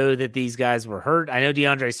even know that these guys were hurt. I know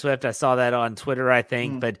DeAndre Swift. I saw that on Twitter, I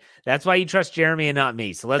think, but that's why you trust Jeremy and not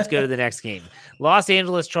me. So let's go to the next game. Los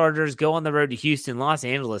Angeles Chargers go on the road to Houston. Los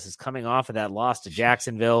Angeles is coming off of that loss to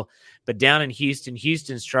Jacksonville, but down in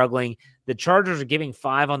Houston's struggling. The Chargers are giving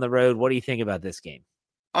 5 on the road. What do you think about this game?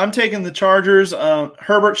 I'm taking the Chargers.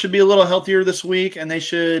 Herbert should be a little healthier this week, and they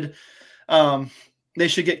should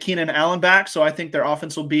get Keenan Allen back. So I think their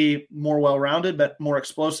offense will be more well-rounded, but more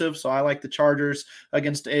explosive. So I like the Chargers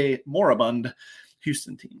against a moribund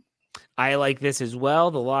Houston team. I like this as well.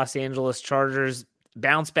 The Los Angeles Chargers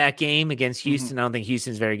bounce back game against Houston. I don't think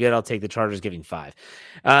Houston's very good. I'll take the Chargers giving 5.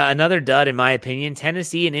 Another dud, in my opinion,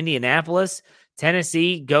 Tennessee and Indianapolis.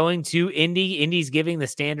 Tennessee going to Indy. Indy's giving the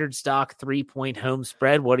standard stock 3-point home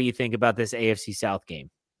spread. What do you think about this AFC South game?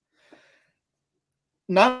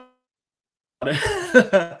 Not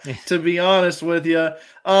to be honest with you.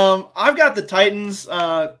 I've got the Titans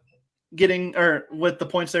with the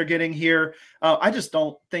points they're getting here. I just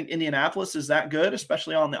don't think Indianapolis is that good,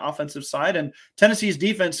 especially on the offensive side. And Tennessee's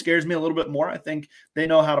defense scares me a little bit more. I think they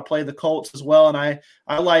know how to play the Colts as well. And I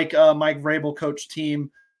like Mike Vrabel coach team,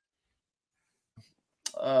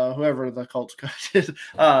 whoever the Colts coach is.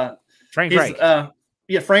 Frank Reich.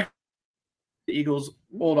 Frank, the Eagles'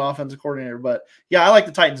 old offensive coordinator. But yeah, I like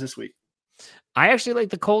the Titans this week. I actually like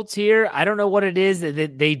the Colts here. I don't know what it is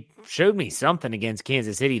that they showed me something against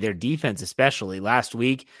Kansas City, their defense, especially last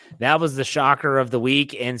week. That was the shocker of the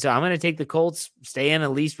week. And so I'm going to take the Colts, stay in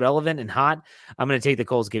at least relevant and hot. I'm going to take the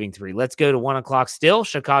Colts giving 3. Let's go to 1:00 still.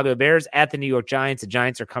 Chicago Bears at the New York Giants. The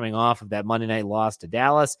Giants are coming off of that Monday night loss to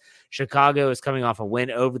Dallas. Chicago is coming off a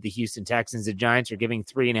win over the Houston Texans. The Giants are giving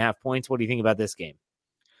 3.5 points. What do you think about this game?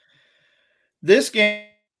 This game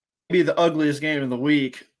may be the ugliest game of the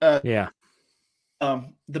week. Yeah.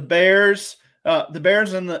 The Bears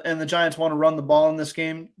and the Giants want to run the ball in this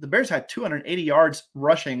game. The Bears had 280 yards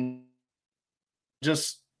rushing,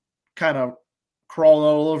 just kind of crawl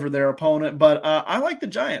all over their opponent. But I like the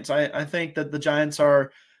Giants. I think that the Giants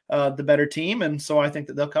are the better team, and so I think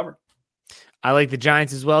that they'll cover. I like the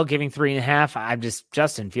Giants as well, giving 3.5.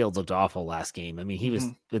 Justin Fields looked awful last game. I mean, he was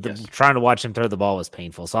trying to watch him throw the ball was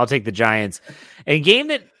painful. So I'll take the Giants. A game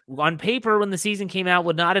that on paper when the season came out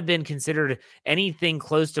would not have been considered anything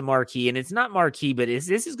close to marquee. And it's not marquee, but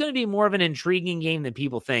this is going to be more of an intriguing game than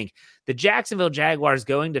people think. The Jacksonville Jaguars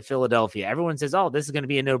going to Philadelphia. Everyone says, oh, this is going to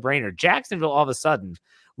be a no-brainer. Jacksonville all of a sudden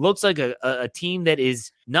looks like a team that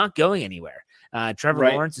is not going anywhere. Trevor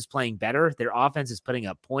Right. Lawrence is playing better. Their offense is putting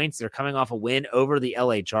up points. They're coming off a win over the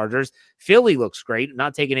LA Chargers. Philly looks great,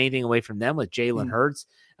 not taking anything away from them with Jalen Hurts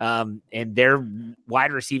and their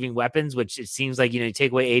wide receiving weapons, which it seems like, you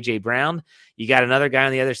take away A.J. Brown, you got another guy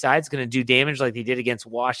on the other side. It's going to do damage like they did against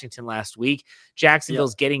Washington last week.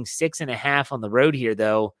 Jacksonville's getting 6.5 on the road here,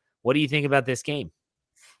 though. What do you think about this game?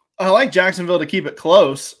 I like Jacksonville to keep it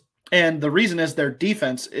close, and the reason is their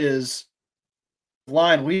defense is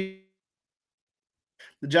line. The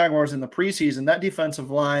Jaguars in the preseason, that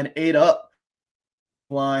defensive line ate up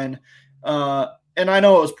line. And I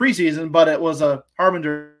know it was preseason, but it was a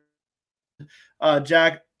harbinger.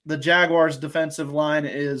 The Jaguars defensive line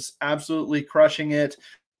is absolutely crushing it.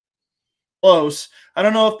 Close. I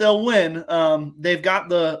don't know if they'll win. They've got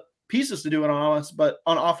the pieces to do it on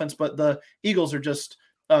offense, but the Eagles are just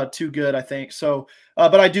too good, I think. So,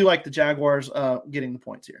 but I do like the Jaguars getting the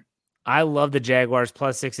points here. I love the Jaguars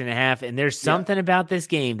plus 6.5. And there's something about this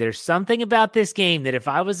game. There's something about this game that if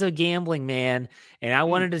I was a gambling man and I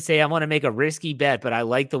wanted to say I want to make a risky bet, but I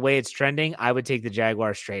like the way it's trending, I would take the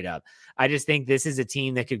Jaguars straight up. I just think this is a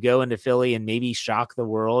team that could go into Philly and maybe shock the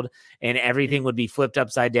world and everything would be flipped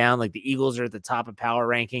upside down. Like the Eagles are at the top of power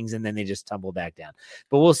rankings and then they just tumble back down.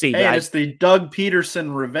 But we'll see. Hey, it's the Doug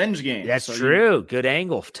Peterson revenge game. That's true. Good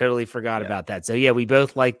angle. Totally forgot about that. So yeah, we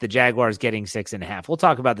both like the Jaguars getting 6.5. We'll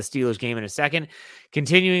talk about the Steelers game in a second.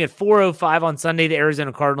 Continuing at 4:05 on Sunday, the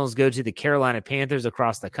Arizona Cardinals go to the Carolina Panthers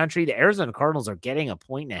across the country. The Arizona Cardinals are getting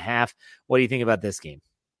 1.5. What do you think about this game?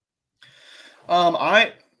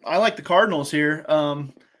 I like the Cardinals here.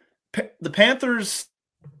 The Panthers,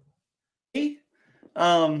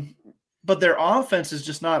 but their offense is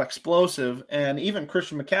just not explosive. And even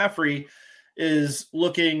Christian McCaffrey is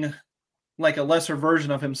looking like a lesser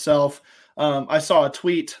version of himself. I saw a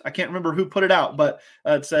tweet. I can't remember who put it out, but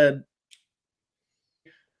it said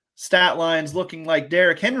stat lines looking like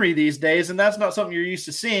Derrick Henry these days. And that's not something you're used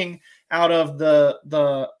to seeing out of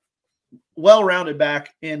the well-rounded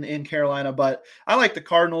back in Carolina, but I like the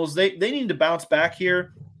Cardinals. They need to bounce back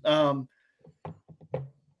here.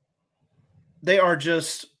 They are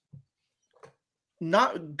just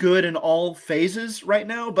not good in all phases right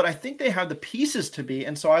now, but I think they have the pieces to be,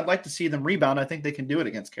 and so I'd like to see them rebound. I think they can do it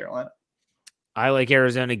against Carolina. I like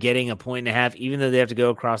Arizona getting 1.5, even though they have to go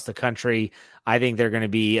across the country. I think they're going to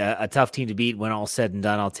be a tough team to beat when all said and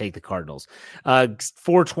done. I'll take the Cardinals.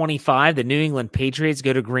 4:25, the New England Patriots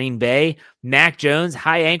go to Green Bay. Mac Jones,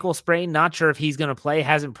 high ankle sprain. Not sure if he's going to play.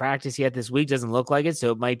 Hasn't practiced yet this week. Doesn't look like it,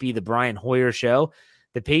 so it might be the Brian Hoyer show.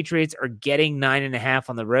 The Patriots are getting 9.5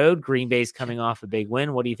 on the road. Green Bay's coming off a big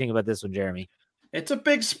win. What do you think about this one, Jeremy? It's a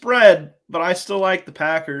big spread, but I still like the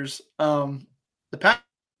Packers. The Packers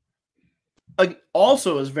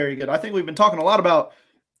also is very good. I think we've been talking a lot about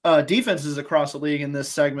defenses across the league in this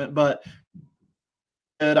segment, but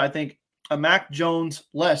I think a Mac Jones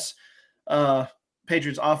less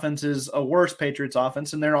Patriots offense is a worse Patriots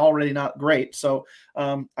offense, and they're already not great. So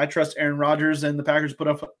I trust Aaron Rodgers and the Packers put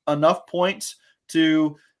up enough points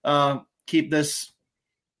to keep this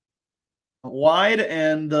wide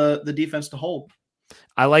and the defense to hold.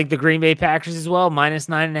 I like the Green Bay Packers as well, minus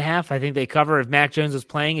 9.5. I think they cover. If Mac Jones was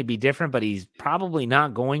playing, it'd be different, but he's probably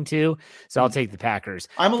not going to. So I'll take the Packers.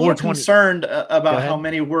 I'm a little concerned about how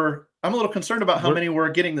many were. I'm a little concerned about how many were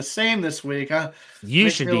getting the same this week. You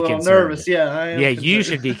should be concerned. Nervous. Yeah, I am concerned. You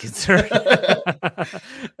should be concerned.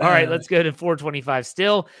 All right, let's go to 4:25.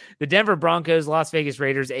 Still, the Denver Broncos, Las Vegas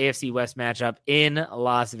Raiders, AFC West matchup in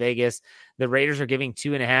Las Vegas. The Raiders are giving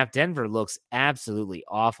 2.5. Denver looks absolutely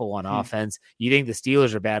awful on offense. You think the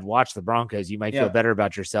Steelers are bad? Watch the Broncos. You might feel better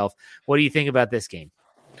about yourself. What do you think about this game?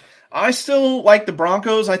 I still like the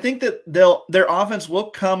Broncos. I think that their offense will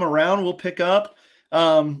come around, will pick up.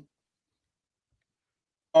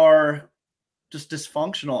 Are just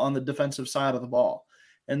dysfunctional on the defensive side of the ball,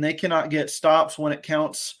 and they cannot get stops when it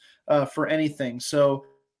counts for anything. So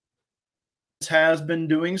this has been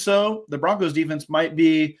doing so. The Broncos defense might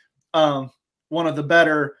be one of the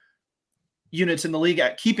better units in the league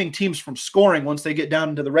at keeping teams from scoring once they get down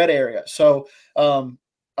into the red area. So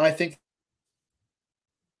I think,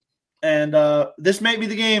 and this may be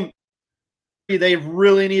the game they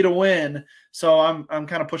really need a win. So I'm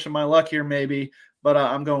kind of pushing my luck here maybe, but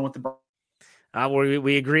I'm going with the Broncos.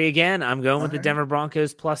 We agree again. I'm going with the Denver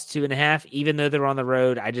Broncos plus 2.5. Even though they're on the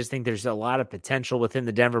road, I just think there's a lot of potential within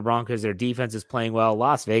the Denver Broncos. Their defense is playing well.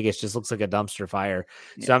 Las Vegas just looks like a dumpster fire.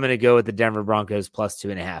 Yeah. So I'm going to go with the Denver Broncos plus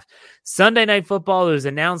 2.5. Sunday Night Football, it was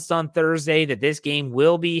announced on Thursday that this game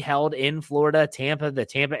will be held in Florida. The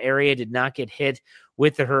Tampa area did not get hit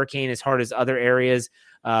with the hurricane as hard as other areas.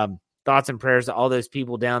 thoughts and prayers to all those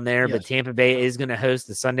people down there. Yes. But Tampa Bay is going to host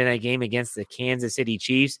the Sunday night game against the Kansas City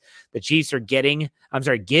Chiefs. The Chiefs are giving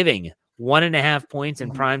 1.5 points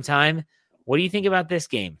in prime time. What do you think about this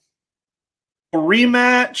game? A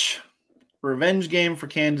rematch, revenge game for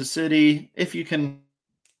Kansas City. If you can,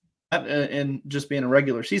 and just being a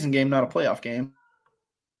regular season game, not a playoff game.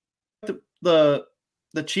 The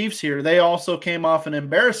Chiefs here, they also came off an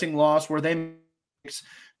embarrassing loss where they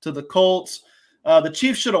to the Colts. The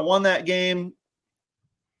Chiefs should have won that game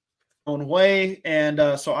own way,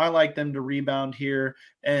 and so I like them to rebound here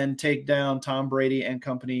and take down Tom Brady and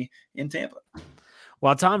company in Tampa.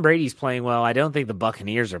 While Tom Brady's playing well, I don't think the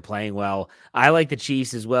Buccaneers are playing well. I like the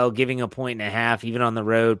Chiefs as well, giving 1.5, even on the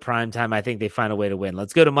road, primetime. I think they find a way to win.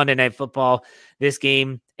 Let's go to Monday Night Football. This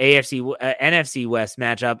game, NFC West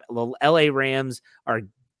matchup. LA Rams are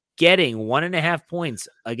getting 1.5 points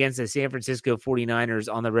against the San Francisco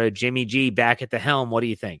 49ers on the road. Jimmy G back at the helm. What do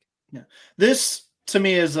you think? Yeah. This, to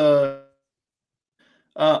me, is this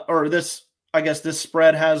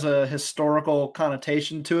spread has a historical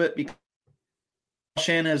connotation to it because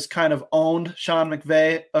Shanahan has kind of owned Sean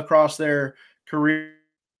McVay across their career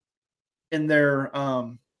in their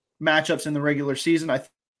matchups in the regular season. I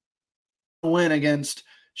win against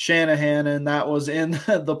Shanahan, and that was in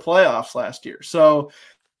the playoffs last year. So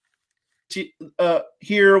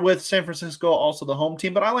here with San Francisco, also the home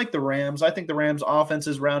team, but I like the Rams. I think the Rams offense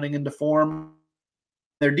is rounding into form.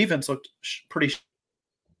 Their defense looked pretty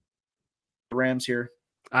the Rams here.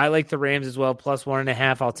 I like the Rams as well, plus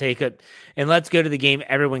 1.5. I'll take it. And let's go to the game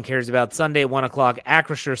everyone cares about. Sunday at 1 o'clock,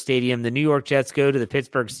 Acrisure Stadium. The New York Jets go to the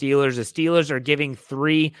Pittsburgh Steelers. The Steelers are giving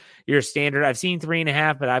 3 your standard. I've seen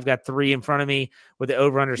 3.5, but I've got 3 in front of me with the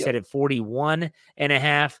over-under set at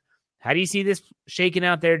 41.5. How do you see this shaking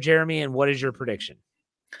out there, Jeremy, and what is your prediction?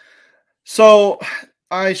 So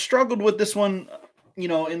I struggled with this one,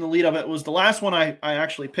 in the lead of it. Was the last one I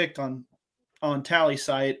actually picked on Tally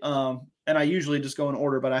site. And I usually just go in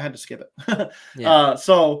order, but I had to skip it. Yeah.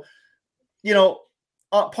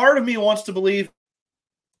 Part of me wants to believe,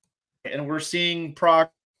 and we're seeing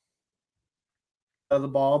progress of the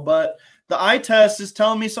ball, but the eye test is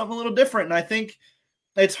telling me something a little different. And I think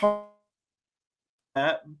it's hard.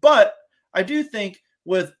 But I do think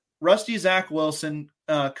with Rusty Zach Wilson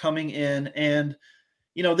coming in, and,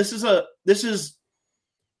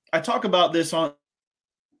 I talk about this on,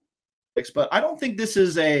 but I don't think this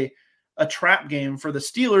is a trap game for the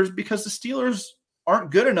Steelers because the Steelers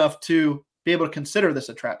aren't good enough to be able to consider this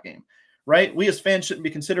a trap game, right? We as fans shouldn't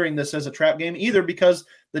be considering this as a trap game either because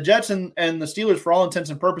the Jets and the Steelers, for all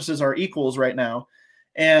intents and purposes, are equals right now.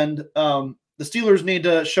 And the Steelers need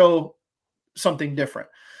to show something different.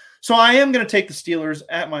 So I am going to take the Steelers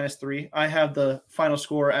at -3. I have the final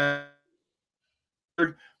score at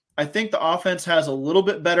I think the offense has a little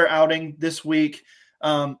bit better outing this week.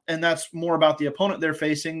 And that's more about the opponent they're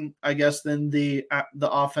facing, I guess, than the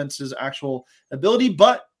offense's actual ability.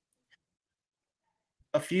 But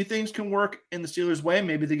a few things can work in the Steelers' way.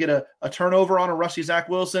 Maybe they get a turnover on a Rusty Zach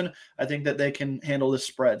Wilson. I think that they can handle this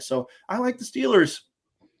spread. So I like the Steelers.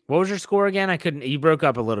 What was your score again? You broke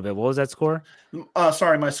up a little bit. What was that score?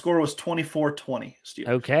 Sorry, my score was 24-20. Steelers.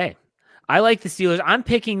 Okay. I like the Steelers. I'm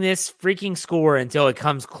picking this freaking score until it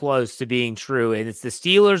comes close to being true. And it's the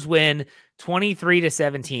Steelers win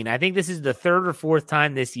 23-17. I think this is the 3rd or 4th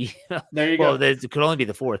time this year. There you go. Well, it could only be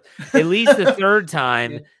the 4th. At least the 3rd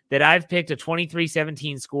time that I've picked a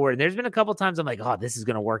 23-17 score. And there's been a couple times I'm like, oh, this is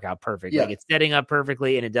going to work out perfect. Yeah. Like it's setting up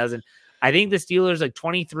perfectly, and it doesn't. I think the Steelers,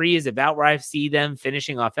 23 is about where I see them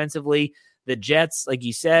finishing offensively. The Jets, like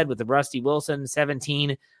you said, with the Rusty Wilson,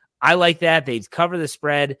 17. I like that. They'd cover the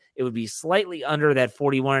spread. It would be slightly under that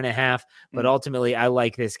 41.5, but ultimately I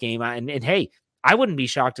like this game. And hey, I wouldn't be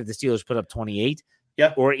shocked if the Steelers put up 28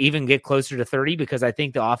 or even get closer to 30 because I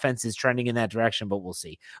think the offense is trending in that direction, but we'll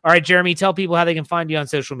see. All right, Jeremy, tell people how they can find you on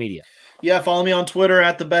social media. Yeah, follow me on Twitter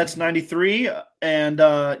at thebets93,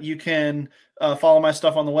 and you can follow my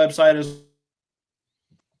stuff on the website as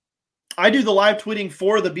I do the live tweeting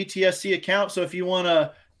for the BTSC account. So if you want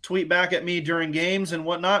to tweet back at me during games and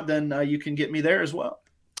whatnot, then you can get me there as well.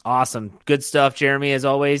 Awesome. Good stuff, Jeremy, as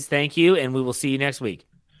always. Thank you, and we will see you next week.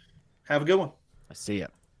 Have a good one. See ya.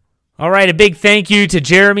 All right, a big thank you to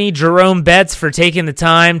Jeremy Jerome Betts for taking the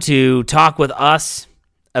time to talk with us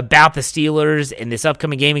about the Steelers and this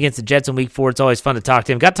upcoming game against the Jets in Week 4. It's always fun to talk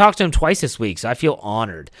to him. Got to talk to him twice this week, so I feel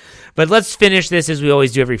honored. But let's finish this as we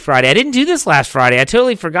always do every Friday. I didn't do this last Friday. I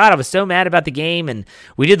totally forgot. I was so mad about the game, and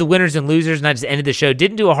we did the winners and losers, and I just ended the show.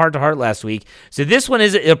 Didn't do a heart-to-heart last week, so this one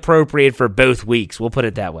is appropriate for both weeks. We'll put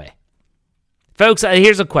it that way. Folks,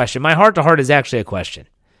 here's a question. My heart-to-heart is actually a question.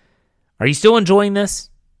 Are you still enjoying this?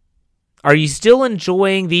 Are you still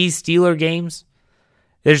enjoying these Steeler games?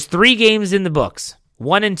 There's 3 games in the books.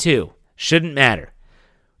 1 and 2. Shouldn't matter.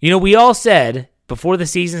 We all said before the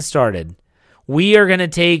season started, we are going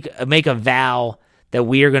to make a vow that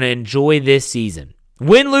we are going to enjoy this season.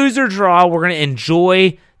 Win, lose, or draw, we're going to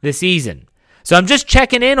enjoy the season. So I'm just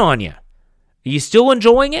checking in on you. Are you still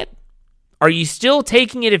enjoying it? Are you still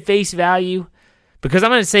taking it at face value? Because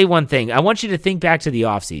I'm going to say one thing. I want you to think back to the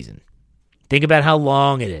offseason. Think about how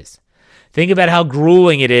long it is. Think about how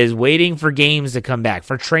grueling it is waiting for games to come back,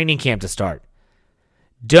 for training camp to start.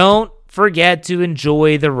 Don't forget to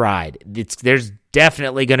enjoy the ride. There's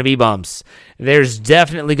definitely going to be bumps. There's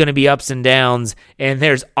definitely going to be ups and downs, and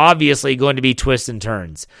there's obviously going to be twists and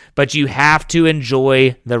turns. But you have to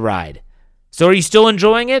enjoy the ride. So are you still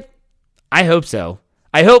enjoying it? I hope so.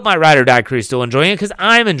 I hope my ride or die crew is still enjoying it because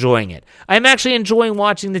I'm enjoying it. I'm actually enjoying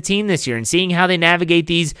watching the team this year and seeing how they navigate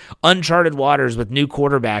these uncharted waters with new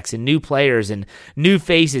quarterbacks and new players and new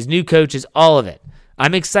faces, new coaches, all of it.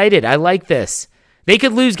 I'm excited. I like this. They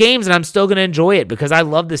could lose games and I'm still going to enjoy it because I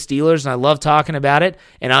love the Steelers and I love talking about it,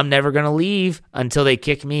 and I'm never going to leave until they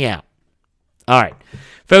kick me out. All right.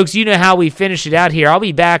 Folks, you know how we finish it out here. I'll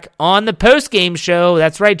be back on the post-game show.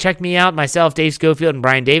 That's right. Check me out, myself, Dave Schofield, and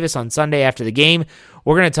Brian Davis on Sunday after the game.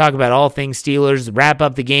 We're going to talk about all things Steelers, wrap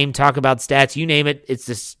up the game, talk about stats, you name it. It's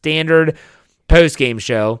the standard post-game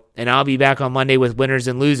show, and I'll be back on Monday with winners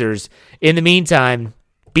and losers. In the meantime,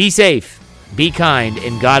 be safe, be kind,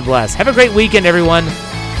 and God bless. Have a great weekend, everyone.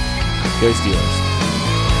 Go Steelers.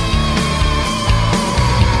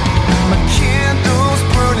 My candles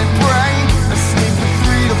burning bright. I sleep for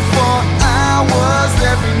 3 to 4 hours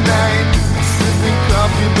every night. Sipping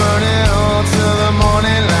coffee, burning all till the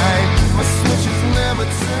morning light. My switch is never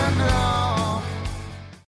turned on.